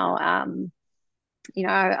now.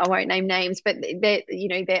 I won't name names, but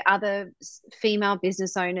they're other female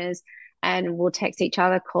business owners, and we'll text each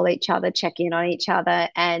other, call each other, check in on each other,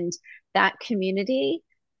 and that community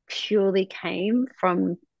purely came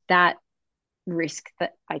from that risk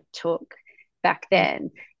that I took back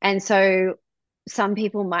then. And so some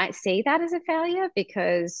people might see that as a failure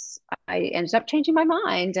because I ended up changing my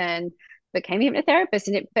mind and became a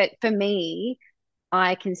hypnotherapist. But for me,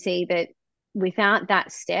 I can see that without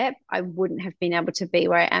that step, I wouldn't have been able to be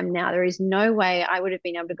where I am now. There is no way I would have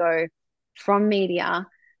been able to go from media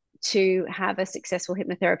to have a successful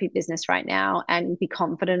hypnotherapy business right now and be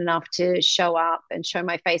confident enough to show up and show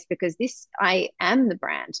my face because I am the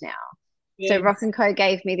brand now. So Rock Yes. and Co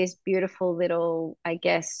gave me this beautiful little, I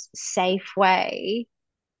guess, safe way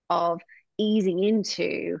of easing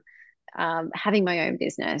into having my own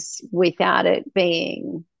business without it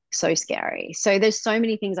being so scary. So there's so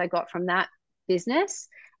many things I got from that business.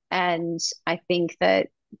 And I think that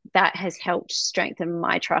that has helped strengthen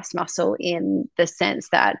my trust muscle in the sense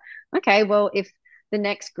that, okay, well, if the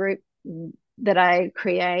next group that I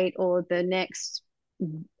create or the next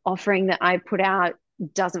offering that I put out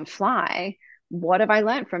doesn't fly, what have I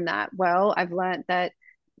learned from that? Well, I've learned that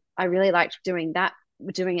I really liked doing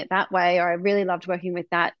it that way, or I really loved working with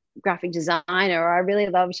that graphic designer, or I really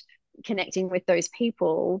loved connecting with those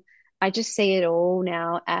people. I just see it all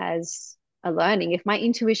now as a learning. If my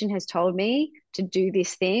intuition has told me to do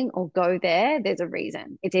this thing or go there, there's a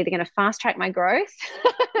reason. It's either going to fast track my growth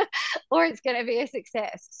or it's going to be a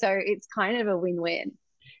success. So it's kind of a win-win.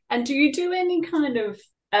 And do you do any kind of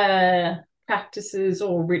practices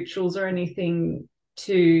or rituals or anything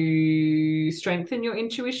to strengthen your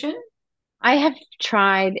intuition? I have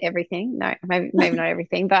tried everything. No, maybe not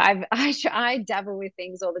everything, but I dabble with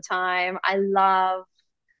things all the time. I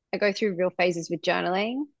go through real phases with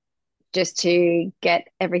journaling just to get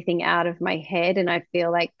everything out of my head. And I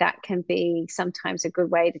feel like that can be sometimes a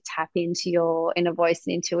good way to tap into your inner voice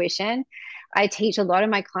and intuition. I teach a lot of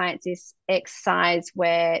my clients this exercise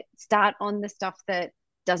where start on the stuff that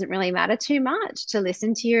doesn't really matter too much to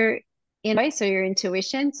listen to your inner voice or your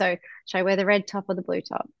intuition. So should I wear the red top or the blue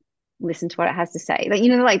top? Listen to what it has to say. Like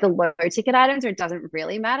the low ticket items where it doesn't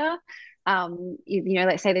really matter.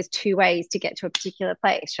 Let's say there's two ways to get to a particular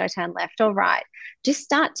place. Should I turn left or right? Just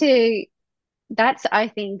start to, I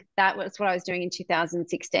think that was what I was doing in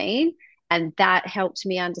 2016. And that helped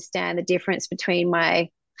me understand the difference between my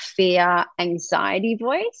fear, anxiety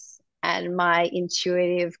voice and my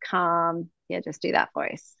intuitive, calm, yeah, just do that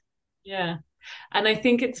voice. Yeah. And I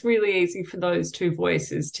think it's really easy for those two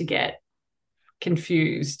voices to get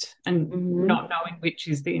confused and Mm-hmm. not knowing which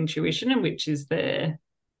is the intuition and which is the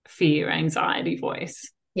fear, anxiety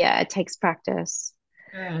voice. Yeah, it takes practice.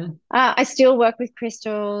 Yeah. I still work with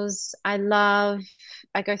crystals. I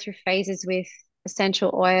go through phases with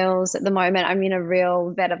essential oils. At the moment, I'm in a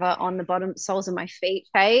real vetiver on the bottom soles of my feet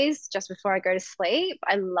phase just before I go to sleep.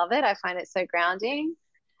 I love it. I find it so grounding.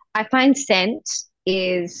 I find scent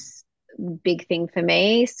is a big thing for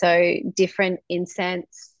me. So different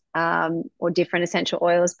incense or different essential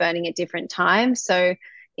oils burning at different times. So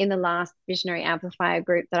in the last Visionary Amplifier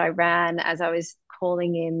group that I ran, as I was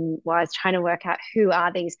calling in, well, I was trying to work out who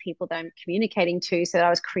are these people that I'm communicating to, so that I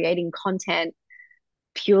was creating content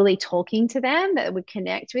purely talking to them that would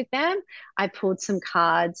connect with them. I pulled some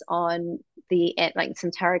cards on like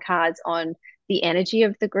some tarot cards on the energy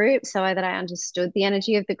of the group so that I understood the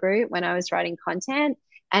energy of the group when I was writing content.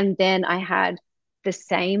 And then I had the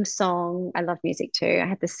same song. I love music too. I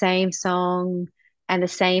had the same song and the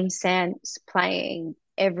same sense playing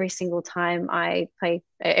every single time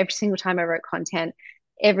every single time I wrote content,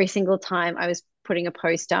 every single time I was putting a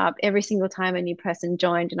post up, every single time a new person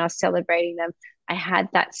joined and I was celebrating them. I had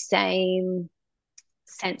that same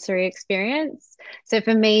sensory experience. So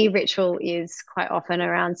for me, ritual is quite often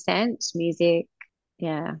around scent, music.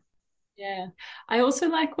 Yeah. Yeah. I also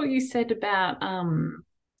like what you said about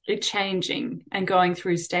it changing and going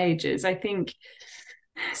through stages. I think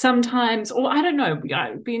sometimes, or I don't know,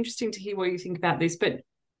 it'd be interesting to hear what you think about this, but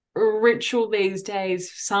ritual these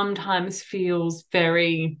days sometimes feels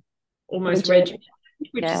very almost Rigid. regimented,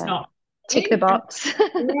 which is Yeah. not. Tick the box.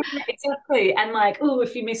 Yeah, exactly. And like, oh,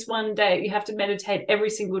 if you miss one day, you have to meditate every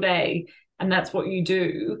single day, and that's what you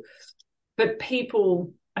do. But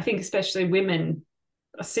people, I think especially women,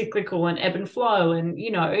 are cyclical and ebb and flow, and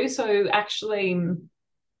so actually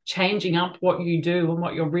changing up what you do and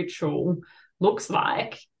what your ritual looks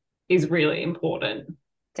like is really important.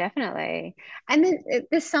 Definitely. And then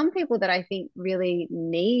there's some people that I think really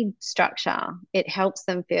need structure. It helps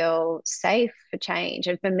them feel safe for change.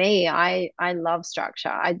 And for me, I love structure.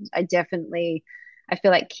 I definitely I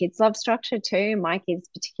feel like kids love structure too. My kids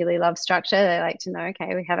particularly love structure. They like to know,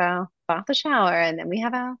 okay, we have our bath or shower and then we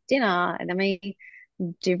have our dinner and then we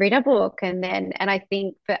do read a book and I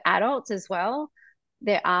think for adults as well,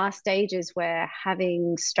 there are stages where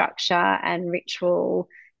having structure and ritual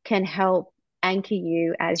can help anchor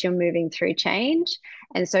you as you're moving through change.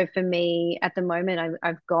 And so for me, at the moment,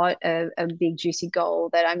 I've got a big juicy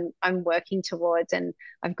goal that I'm working towards, and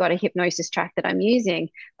I've got a hypnosis track that I'm using,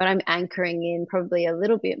 but I'm anchoring in probably a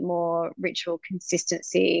little bit more ritual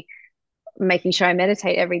consistency, making sure I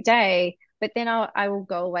meditate every day. But then I will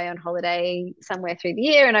go away on holiday somewhere through the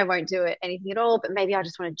year and I won't do it anything at all. But maybe I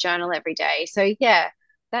just want to journal every day. So yeah,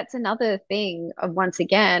 that's another thing of once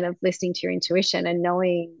again of listening to your intuition and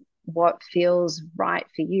knowing what feels right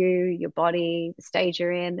for you, your body, the stage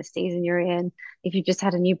you're in, the season you're in. If you've just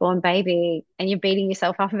had a newborn baby and you're beating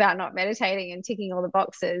yourself up about not meditating and ticking all the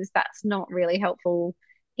boxes, that's not really helpful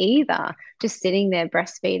either. Just sitting there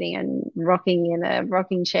breastfeeding and rocking in a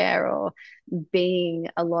rocking chair or being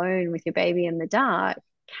alone with your baby in the dark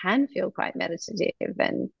can feel quite meditative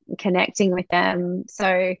and connecting with them.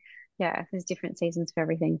 So yeah, there's different seasons for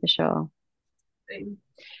everything for sure.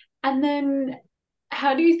 And then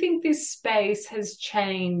how do you think this space has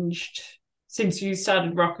changed since you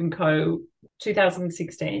started Rock and Co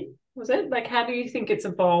 2016? Was it? Like, how do you think it's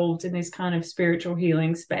evolved in this kind of spiritual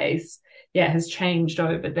healing space? Yeah, has changed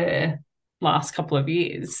over the last couple of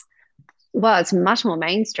years. Well, it's much more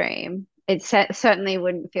mainstream. It certainly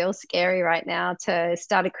wouldn't feel scary right now to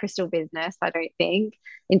start a crystal business, I don't think.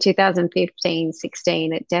 In 2015,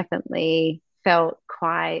 16, it definitely felt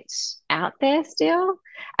quite out there still.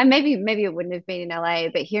 And maybe it wouldn't have been in LA,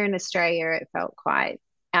 but here in Australia, it felt quite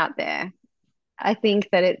out there. I think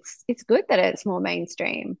that it's good that it's more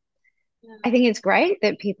mainstream. Yeah. I think it's great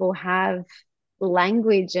that people have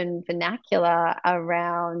language and vernacular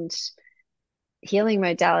around healing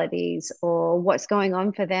modalities or what's going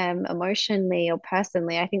on for them emotionally or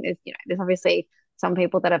personally. I think there's obviously some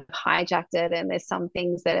people that have hijacked it, and there's some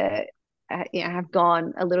things that have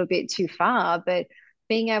gone a little bit too far. But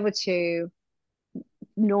being able to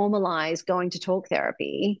normalize going to talk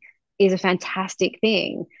therapy is a fantastic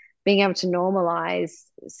thing. Being able to normalize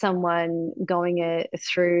someone going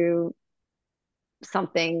through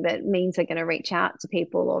something that means they're going to reach out to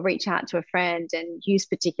people or reach out to a friend and use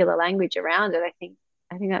particular language around it.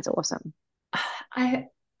 I think that's awesome. I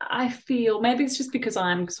I feel maybe it's just because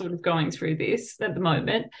I'm sort of going through this at the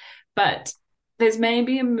moment, but there's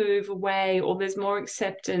maybe a move away or there's more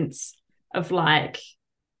acceptance of like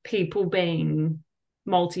people being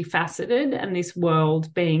multifaceted and this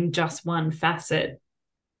world being just one facet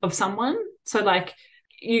of someone. So like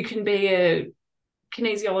you can be a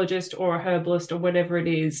kinesiologist or a herbalist or whatever it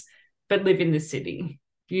is, but live in the city.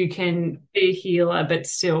 You can be a healer, but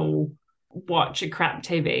still watch a crap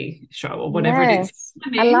TV show or whatever it is. Yes. I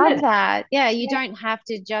I mean, love that, that. Yeah, you don't have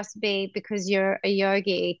to just be because you're a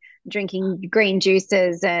yogi drinking green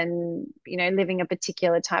juices and, living a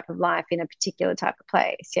particular type of life in a particular type of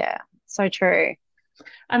place. Yeah, so true.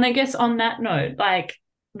 and I guess on that note, like,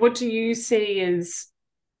 what do you see as,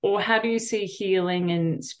 or how do you see healing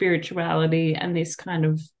and spirituality and this kind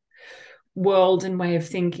of world and way of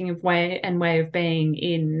thinking of way of being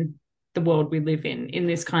in the world we live in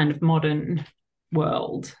this kind of modern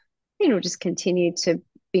world? It'll just continue to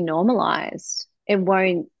be normalized. It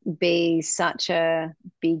won't be such a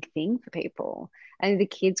big thing for people. And the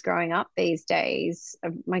kids growing up these days,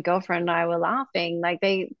 my girlfriend and I were laughing, like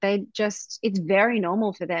they just, it's very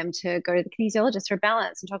normal for them to go to the kinesiologist for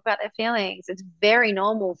balance and talk about their feelings. It's very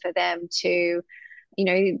normal for them to,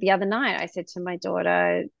 the other night I said to my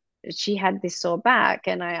daughter, she had this sore back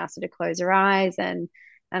and I asked her to close her eyes and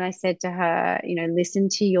I said to her, listen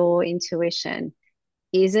to your intuition.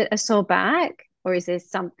 Is it a sore back or is there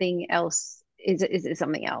something else? Is it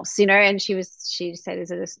something else? And she said,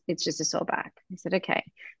 it's just a sore back. I said, okay.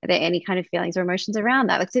 Are there any kind of feelings or emotions around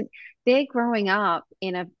that? Like, they're growing up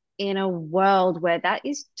in a world where that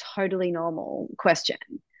is totally normal question.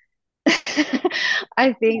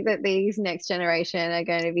 I think that these next generation are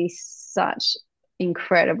going to be such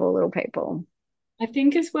incredible little people. I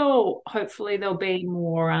think as well, hopefully there'll be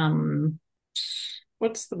more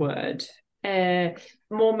what's the word? Uh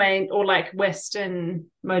More main or like Western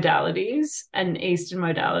modalities and Eastern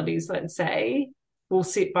modalities, let's say, will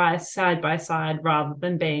sit by side rather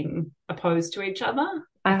than being opposed to each other.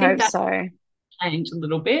 I I think hope that so. changed a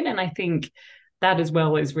little bit. And I think that as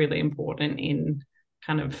well is really important in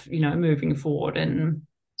kind of, moving forward. And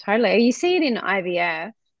Totally. You see it in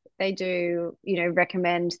IVF. They do,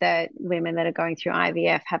 recommend that women that are going through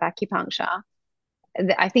IVF have acupuncture.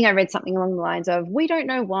 I think I read something along the lines of, we don't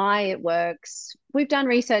know why it works. We've done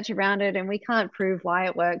research around it and we can't prove why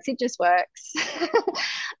it works. It just works.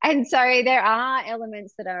 And so there are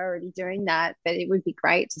elements that are already doing that, but it would be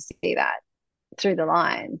great to see that through the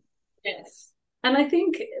line. yes. And I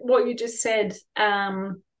think what you just said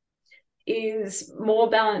is more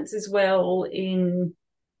balance as well in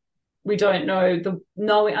we don't know the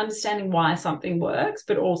knowing understanding why something works,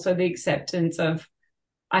 but also the acceptance of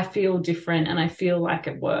I feel different and I feel like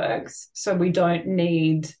it works. So we don't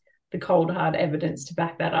need the cold hard evidence to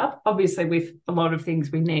back that up. Obviously, with a lot of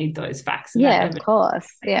things, we need those facts and that Yeah, of evidence. course.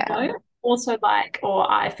 Yeah. Also, like, or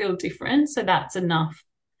I feel different, so that's enough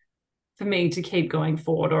for me to keep going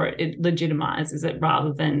forward, or it legitimizes it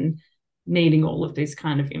rather than needing all of this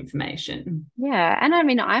kind of information. Yeah. And I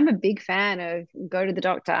mean, I'm a big fan of go to the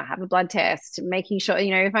doctor, have a blood test, making sure,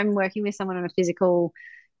 if I'm working with someone on a physical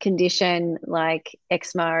condition like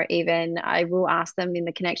eczema, or even I will ask them in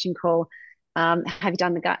the connection call, have you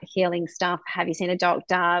done the gut healing stuff? Have you seen a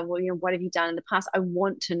doctor? Well, what have you done in the past? I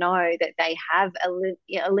want to know that they have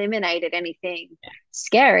eliminated anything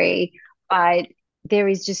scary, but there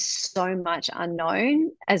is just so much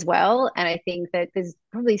unknown as well. And I think that there's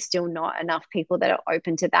probably still not enough people that are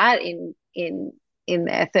open to that in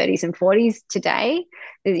their 30s and 40s today.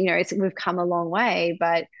 We've come a long way,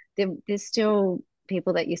 but there's still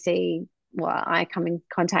people that you see, well, I come in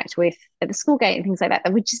contact with at the school gate and things like that,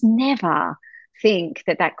 that would just never think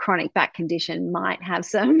that chronic back condition might have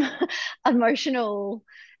some emotional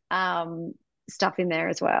stuff in there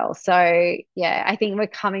as well. So yeah, I think we're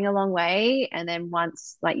coming a long way. And then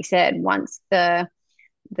once, like you said, once the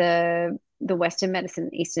Western medicine,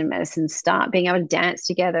 Eastern medicine start being able to dance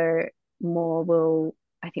together more,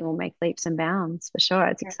 I think we'll make leaps and bounds for sure.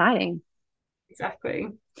 It's exciting. Exactly.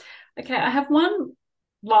 Okay, I have one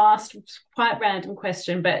last quite random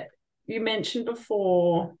question, but you mentioned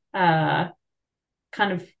before kind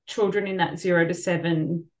of children in that 0 to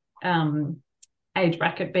 7 age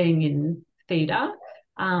bracket being in theatre.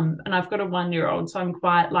 And I've got a 1 year old, so I'm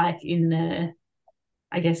quite like in the,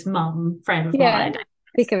 I guess, mum frame of Yeah, mind.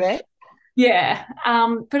 think of it. Yeah.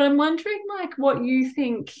 But I'm wondering like what you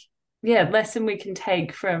think, yeah, lesson we can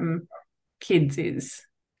take from kids is.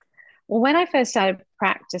 Well, when I first started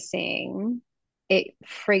practicing, it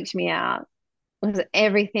freaked me out because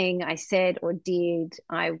everything I said or did,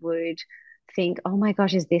 I would think, oh my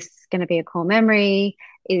gosh, is this going to be a core memory?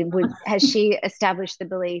 Has she established the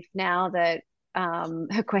belief now that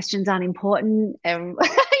her questions aren't important?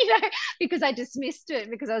 Because I dismissed it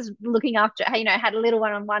because I was looking after, had a little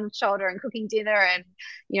one on one shoulder and cooking dinner and,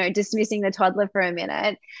 dismissing the toddler for a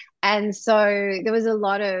minute. And so there was a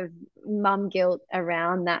lot of mum guilt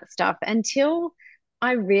around that stuff until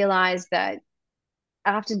I realized that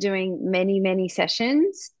after doing many, many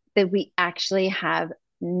sessions that we actually have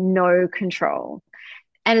no control.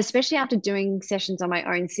 And especially after doing sessions on my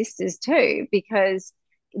own sisters too, because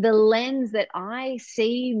the lens that I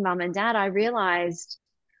see mum and dad, I realized,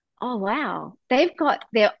 oh, wow, they've got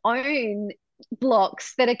their own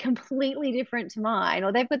blocks that are completely different to mine,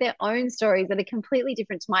 or they've got their own stories that are completely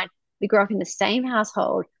different to mine. We grew up in the same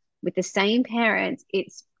household with the same parents.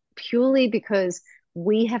 It's purely because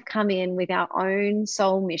we have come in with our own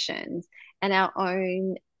soul missions and our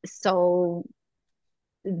own soul,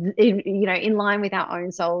 in line with our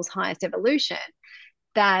own soul's highest evolution,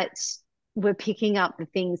 that we're picking up the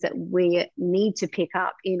things that we need to pick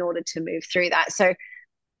up in order to move through that. So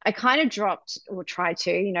I kind of dropped, or try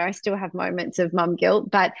to, I still have moments of mum guilt,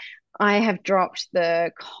 but I have dropped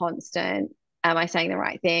the constant, am I saying the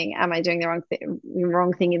right thing? Am I doing the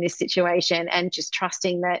wrong thing in this situation? And just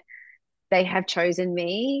trusting that they have chosen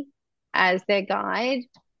me as their guide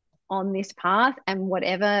on this path, and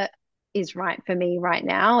whatever is right for me right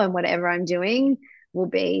now and whatever I'm doing will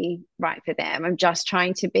be right for them. I'm just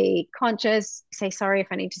trying to be conscious, say sorry if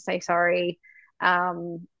I need to say sorry, have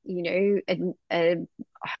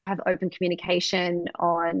open communication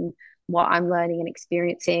on what I'm learning and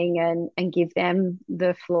experiencing, and give them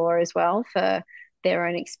the floor as well for their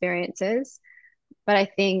own experiences. But I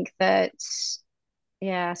think that,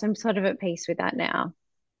 yeah, so I'm sort of at peace with that now.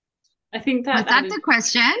 I think Was that that is, the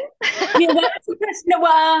question? yeah, that's the question. No,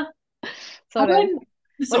 I Sort of. won't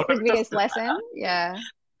What's sort the of doesn't biggest lesson? matter. Yeah.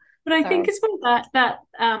 But I think Sorry. as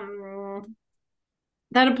well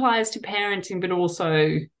that applies to parenting, but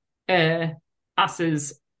also uh, us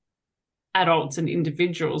as adults and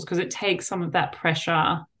individuals, because it takes some of that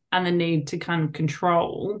pressure and the need to kind of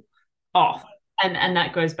control off. And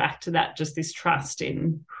that goes back to that, just this trust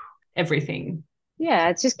in everything. Yeah,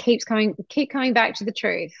 it just keep coming back to the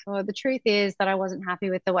truth. Well, the truth is that I wasn't happy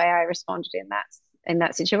with the way I responded in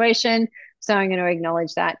that situation. So I'm going to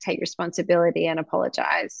acknowledge that, take responsibility and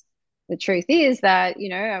apologize. The truth is that,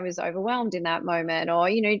 I was overwhelmed in that moment, or,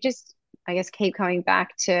 just, I guess, keep coming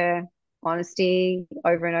back to honesty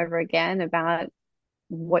over and over again about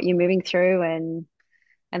what you're moving through, and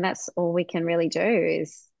that's all we can really do,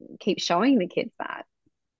 is keep showing the kids that.